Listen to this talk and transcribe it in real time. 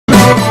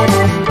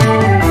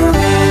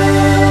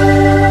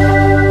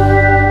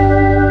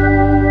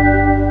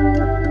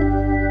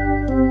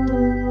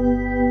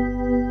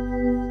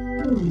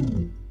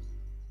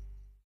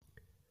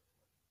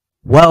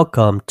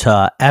Welcome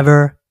to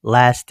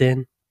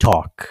Everlasting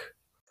Talk.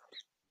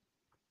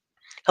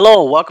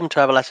 Hello, welcome to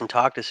Everlasting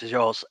Talk. This is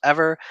your host,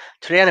 Ever.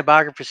 Today on the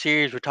Biography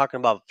series, we're talking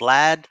about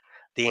Vlad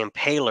the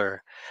Impaler.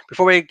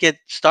 Before we get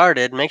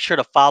started, make sure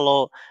to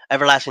follow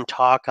Everlasting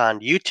Talk on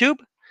YouTube,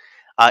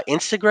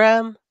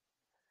 Instagram,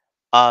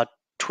 uh,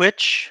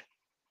 Twitch,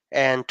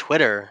 and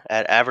Twitter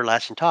at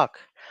Everlasting Talk.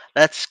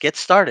 Let's get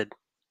started.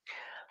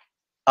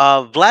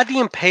 Vlad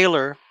the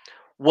Impaler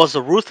was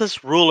a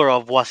ruthless ruler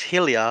of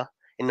Wasilia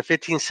in the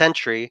 15th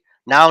century,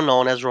 now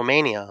known as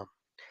Romania.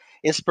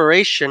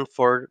 Inspiration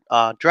for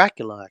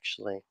Dracula,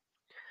 actually.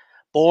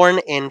 Born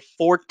in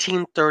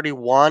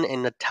 1431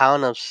 in the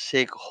town of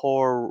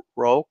Sighorovra,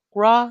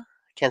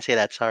 can't say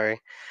that, sorry,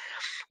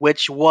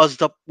 which was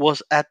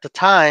at the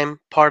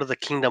time part of the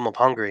Kingdom of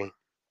Hungary.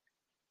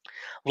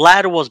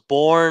 Vlad was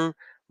born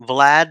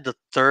Vlad the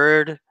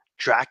Third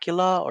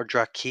Dracula or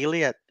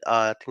Draculi.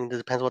 I think it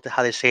depends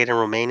how they say it in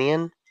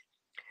Romanian.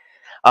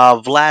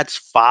 Vlad's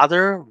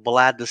father,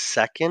 Vlad the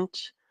Second,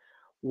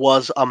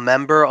 was a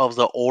member of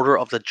the Order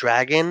of the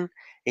Dragon,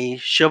 a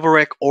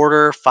chivalric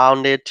order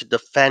founded to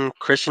defend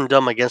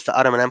Christendom against the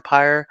Ottoman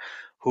Empire,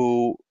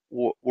 who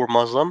were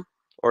Muslim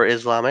or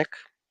Islamic.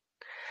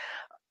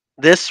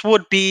 This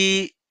would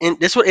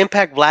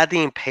impact Vlad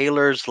the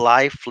Impaler's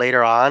life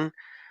later on.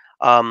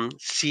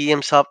 See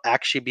himself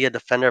actually be a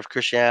defender of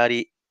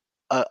Christianity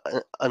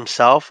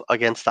himself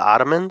against the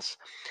Ottomans.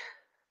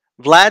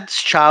 Vlad's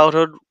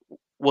childhood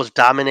was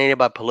dominated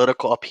by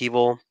political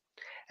upheaval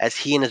as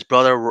he and his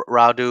brother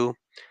Radu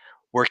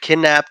were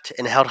kidnapped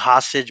and held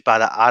hostage by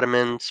the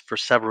Ottomans for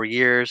several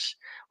years.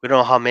 We don't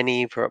know how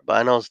many, but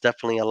I know it's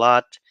definitely a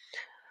lot.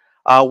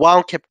 While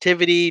in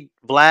captivity,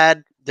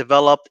 Vlad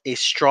developed a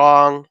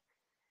strong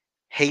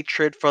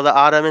hatred for the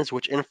Ottomans,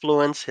 which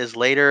influenced his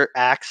later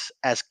acts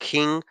as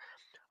king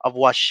of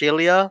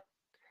Wasilia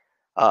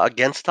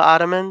against the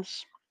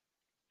Ottomans.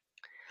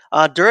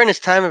 During his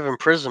time of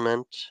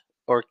imprisonment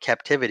or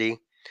captivity,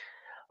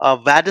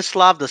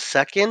 Vladislav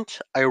II,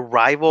 a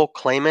rival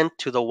claimant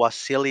to the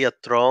Wasilia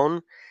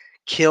throne,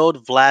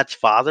 killed Vlad's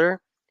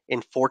father in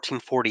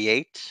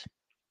 1448.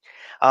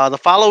 The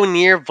following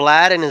year,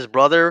 Vlad and his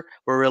brother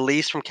were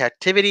released from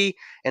captivity,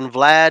 and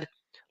Vlad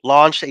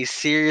launched a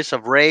series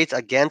of raids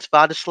against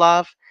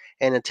Vladislav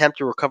in an attempt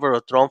to recover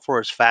the throne for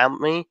his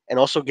family and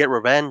also get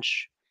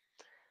revenge.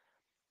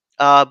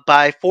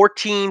 By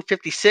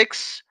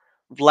 1456,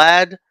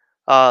 Vlad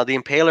the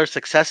Impaler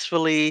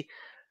successfully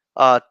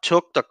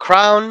took the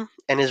crown,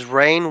 and his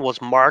reign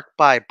was marked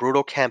by a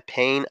brutal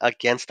campaign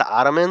against the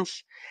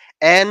Ottomans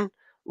and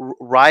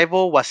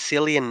rival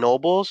Wasilian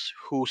nobles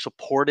who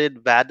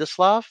supported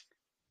Vladislav.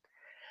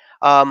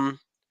 Um,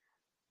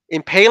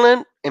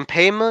 impalement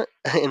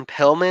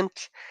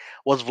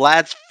was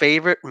Vlad's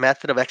favorite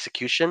method of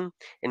execution,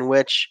 in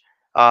which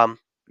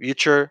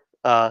future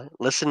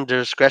listen to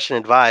discretion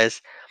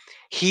advised.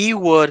 He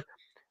would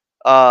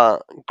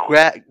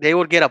they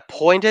would get a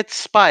pointed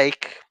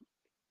spike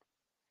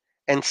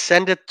and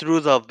send it through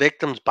the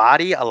victim's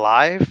body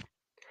alive,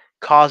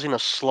 causing a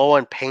slow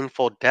and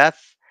painful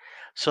death,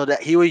 so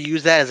that he would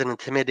use that as an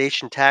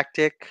intimidation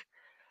tactic,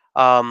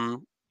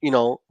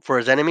 for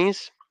his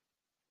enemies.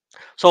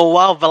 So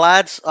while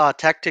Vlad's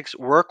tactics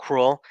were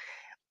cruel,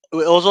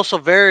 it was also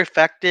very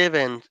effective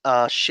in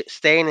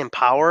staying in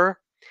power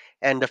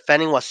and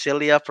defending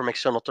Wasilia from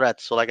external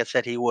threats. So, like I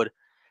said, he would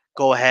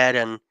go ahead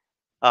and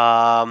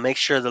make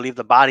sure to leave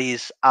the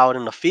bodies out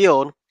in the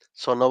field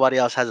so nobody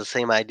else has the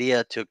same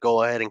idea to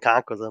go ahead and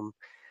conquer them.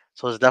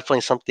 So it's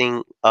definitely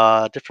something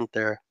different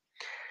there.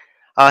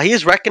 He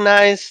is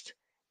recognized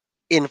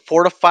in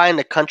fortifying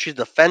the country's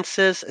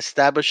defenses,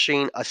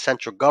 establishing a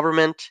central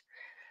government,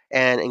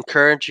 and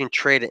encouraging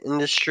trade and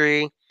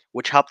industry,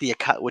 which helped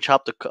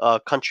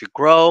the country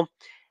grow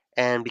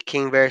and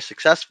became very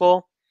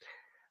successful.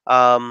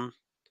 Um,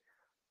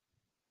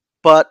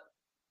 but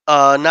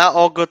not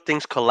all good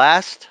things could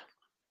last.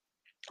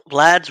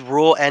 Vlad's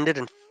rule ended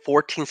in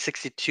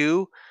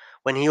 1462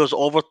 when he was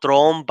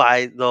overthrown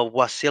by the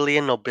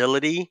Wasilian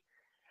nobility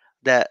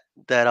that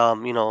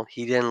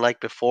he didn't like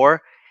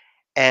before,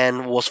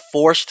 and was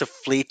forced to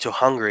flee to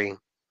Hungary.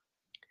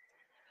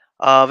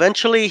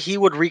 Eventually, he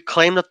would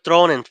reclaim the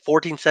throne in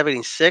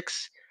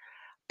 1476,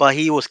 but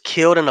he was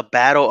killed in a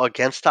battle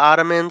against the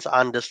Ottomans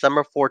on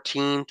December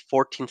 14th,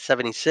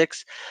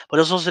 1476. But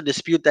there's also a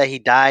dispute that he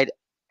died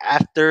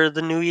after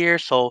the New Year,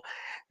 so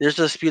there's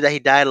a dispute that he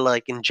died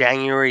like in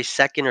January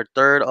 2nd or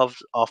 3rd of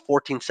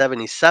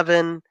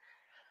 1477.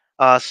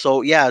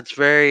 So yeah,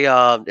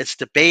 it's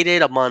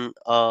debated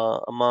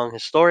among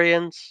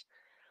historians.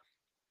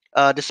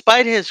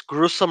 Despite his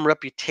gruesome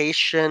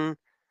reputation,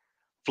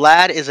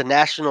 Vlad is a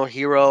national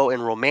hero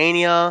in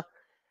Romania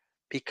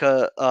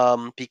because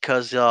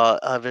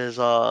of his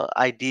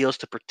ideals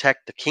to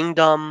protect the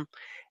kingdom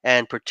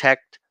and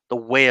protect the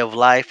way of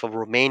life of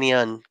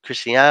Romania and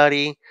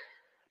Christianity.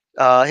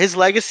 His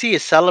legacy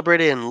is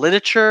celebrated in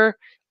literature,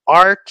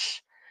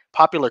 art,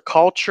 popular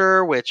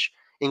culture, which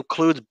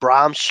includes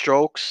Bram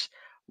Stoker's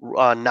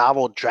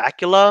novel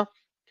Dracula,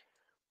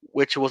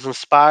 which was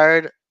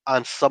inspired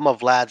on some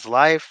of Vlad's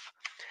life.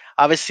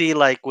 Obviously,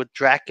 like with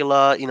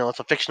Dracula, it's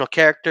a fictional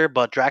character,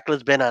 but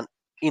Dracula's been on,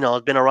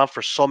 it's been around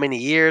for so many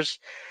years.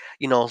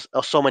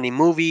 So many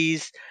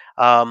movies.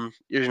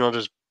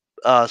 There's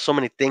so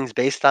many things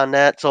based on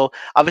that. So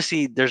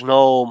obviously, there's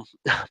no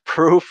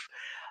proof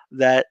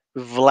that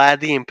Vlad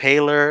the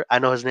Impaler. I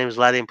know his name is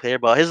Vlad the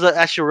Impaler, but his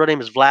actual real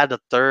name is Vlad the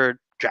Third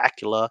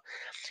Dracula.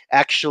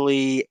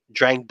 Actually,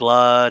 drank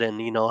blood,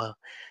 and you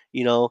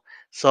know.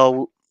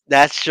 So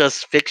that's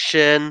just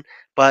fiction.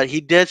 But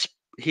he did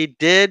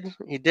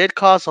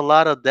cause a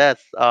lot of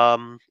death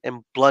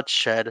and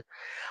bloodshed.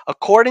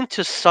 According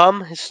to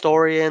some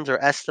historians or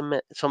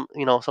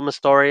some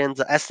historians,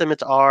 the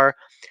estimates are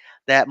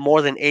that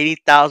more than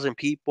 80,000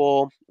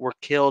 people were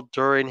killed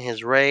during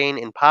his reign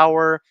in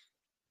power.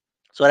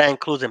 So that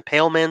includes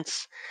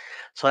impalements.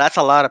 So that's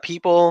a lot of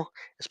people,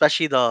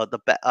 especially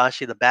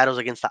actually the battles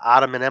against the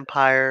Ottoman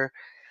Empire.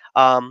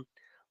 Um,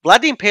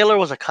 Vlad the Impaler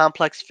was a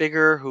complex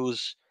figure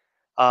whose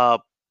uh,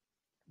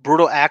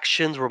 brutal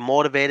actions were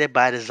motivated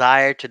by a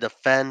desire to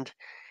defend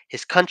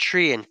his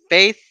country and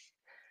faith.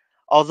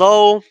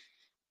 Although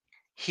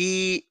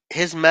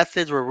his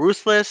methods were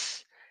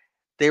ruthless,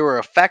 they were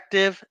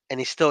effective, and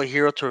he's still a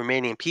hero to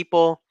remaining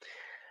people.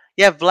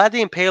 Yeah, Vlad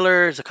the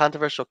Impaler is a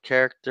controversial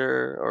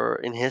character or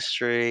in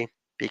history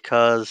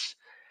because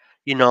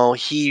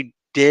he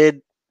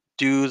did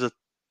do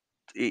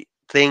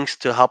things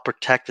to help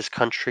protect his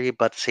country,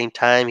 but at the same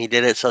time, he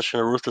did it such in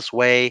a ruthless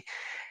way.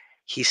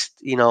 He's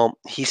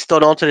still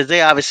known to this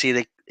day.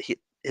 Obviously,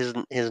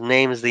 his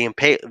name is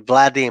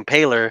Vlad the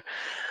Impaler,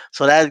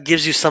 so that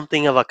gives you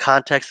something of a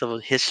context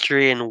of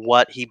history and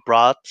what he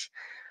brought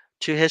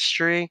to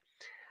history.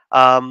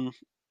 Um,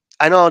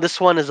 I know this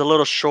one is a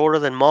little shorter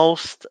than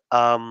most,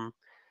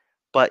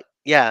 but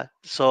yeah,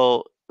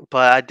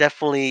 but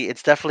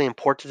it's definitely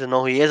important to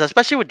know who he is,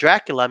 especially with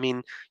Dracula. I mean,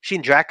 you've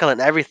seen Dracula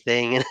and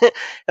everything, and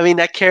I mean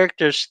that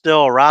character's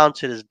still around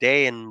to this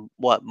day in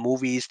what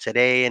movies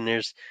today, and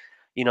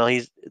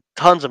he's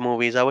tons of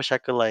movies. I wish I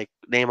could like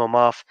name them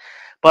off,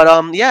 but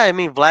yeah, I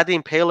mean Vlad the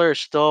Impaler is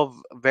still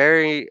a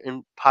very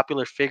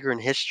popular figure in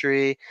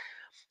history.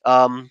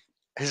 Um,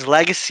 his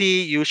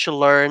legacy, you should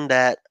learn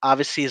that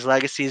obviously his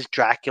legacy is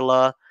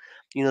Dracula,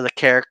 the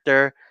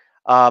character.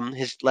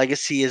 His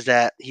legacy is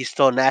that he's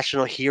still a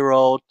national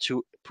hero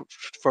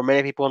for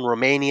many people in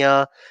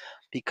Romania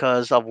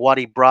because of what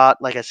he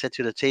brought, like I said,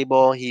 to the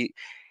table. He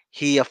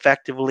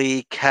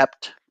effectively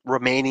kept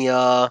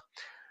Romania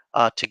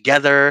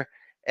together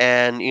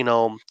and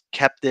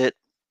kept it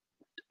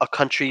a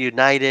country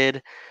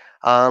united.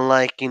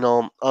 Unlike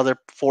other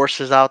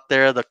forces out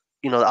there, the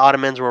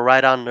Ottomans were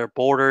right on their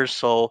borders,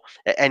 so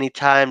at any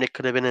time they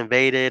could have been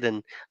invaded,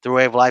 and the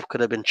way of life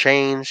could have been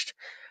changed.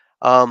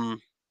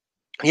 Um,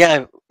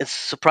 yeah, it's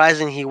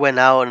surprising he went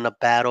out in a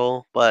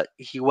battle, but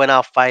he went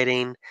out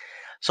fighting.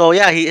 So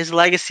yeah, his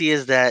legacy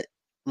is that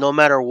no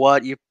matter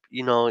what if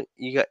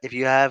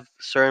you have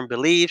certain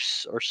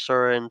beliefs or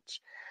certain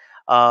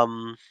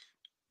um,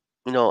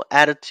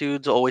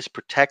 attitudes, always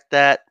protect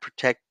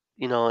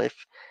if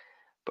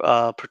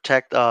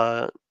protect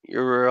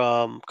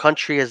your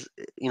country as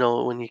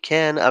when you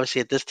can.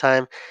 Obviously, at this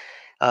time,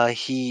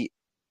 he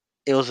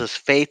it was his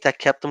faith that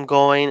kept him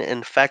going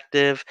and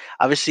effective.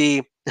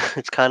 Obviously,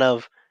 it's kind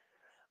of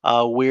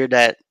weird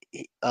that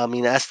I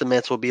mean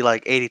estimates will be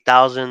like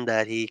 80,000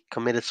 that he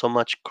committed so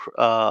much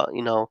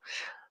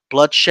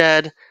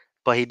bloodshed,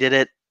 but he did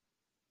it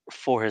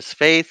for his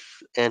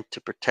faith and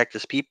to protect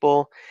his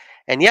people.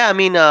 And yeah, I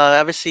mean,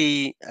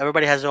 obviously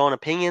everybody has their own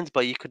opinions,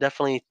 but you could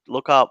definitely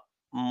look up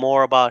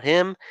more about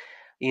him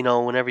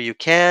whenever you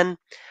can.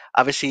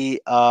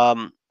 Obviously,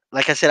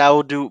 like I said, I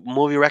will do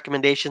movie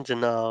recommendations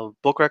and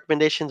book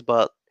recommendations,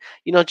 but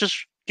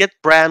just get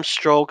Bram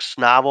Stoker's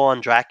novel on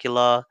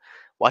Dracula,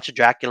 watch a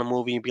Dracula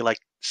movie, and be like,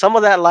 some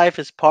of that life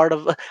is part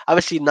of.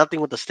 Obviously,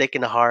 nothing with a stake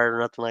in the heart or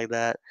nothing like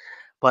that.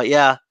 But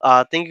yeah,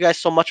 thank you guys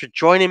so much for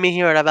joining me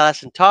here at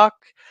Everlasting Talk.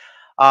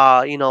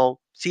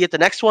 See you at the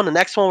next one. The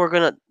next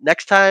one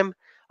next time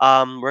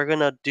we're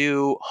gonna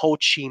do Ho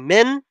Chi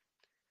Minh,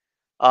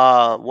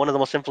 one of the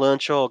most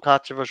influential,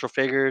 controversial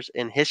figures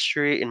in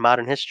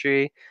modern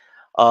history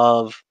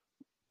of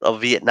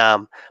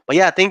Vietnam. But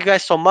yeah, thank you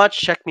guys so much.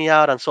 Check me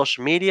out on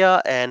social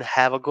media and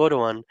have a good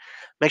one.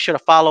 Make sure to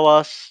follow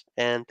us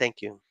and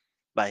thank you.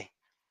 Bye.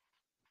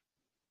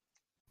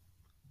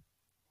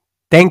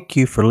 Thank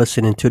you for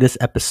listening to this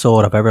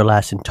episode of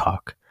Everlasting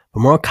Talk. For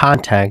more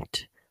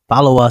content,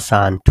 follow us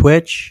on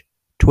Twitch,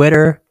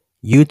 Twitter,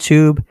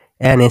 YouTube,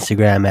 and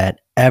Instagram at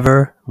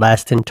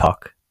Everlasting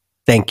Talk.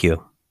 Thank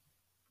you.